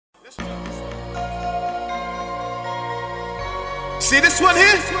See this one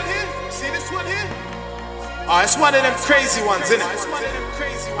here? See this one here? Oh, it's one of them crazy ones, isn't it?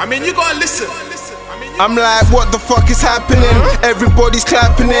 I mean, you gotta listen. I'm like, what the fuck is happening? Everybody's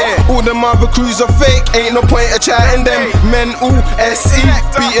clapping it. All them other crews are fake, ain't no point of chatting them. Men all SE,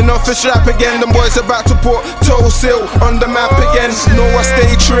 beating off a strap again. Them boys about to put Tosil on the map again. No, I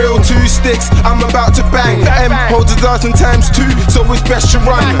stay trill, 2 sticks, I'm about to bang. M holds 1,000 times 2, so it's best to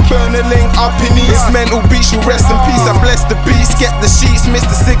run. Burn a link up in East. Mental beats, you rest in peace. I bless the beats, get the sheets,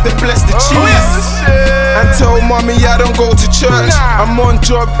 Mr. Sig, then bless the cheese. And tell mommy I don't go to church. I'm on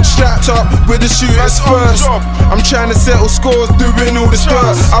job, strapped up with the shooters first. I'm trying to settle scores, doing all the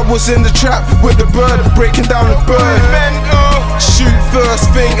dirt. I was in the trap with the bird, breaking down the bird. Shoot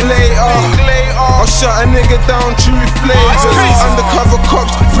first, think later. I'll shut a nigga down, true flavors. Undercover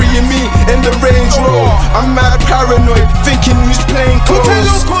cops freeing me in the Range Rover. I'm mad paranoid, thinking who's playing close. Put a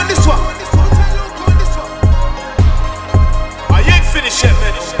LOCO on this one. Oh, you ain't finished yet,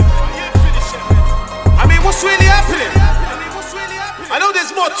 man. I mean, what's really happening? I know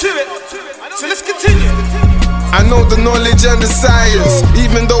there's more to it, so let's continue. I know the knowledge and the science,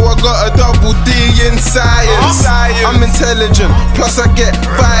 even though I got a double D in science. I'm intelligent, plus I get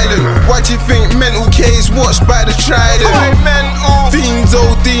violent. Why do you think mental K's watched by the trident? Fiends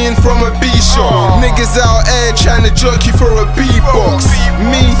ODing from a B-shot. Niggas out here trying to jerk you for a B-box.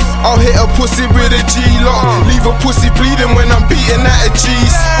 Me, I'll hit a pussy with a G-lock. Leave a pussy bleeding when I'm beating at a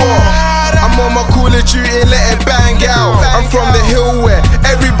G-spot. I'm on my Call of Duty, let it bang out. I'm from the hill where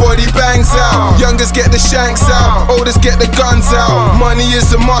everybody bangs out. Youngers get the shanks out, oldest get the guns out. Money is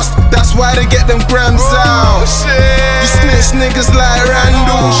a must, that's why they get them grams out. You snitch niggas like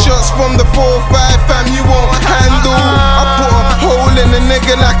Randall. Shots from the 4-5 fam you won't handle. I put a hole in a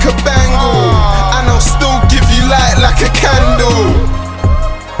nigga like a bangle, and I'll still give you light like a candle.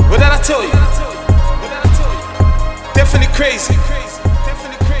 What did I tell you? Definitely crazy.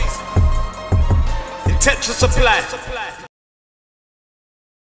 Intention supply.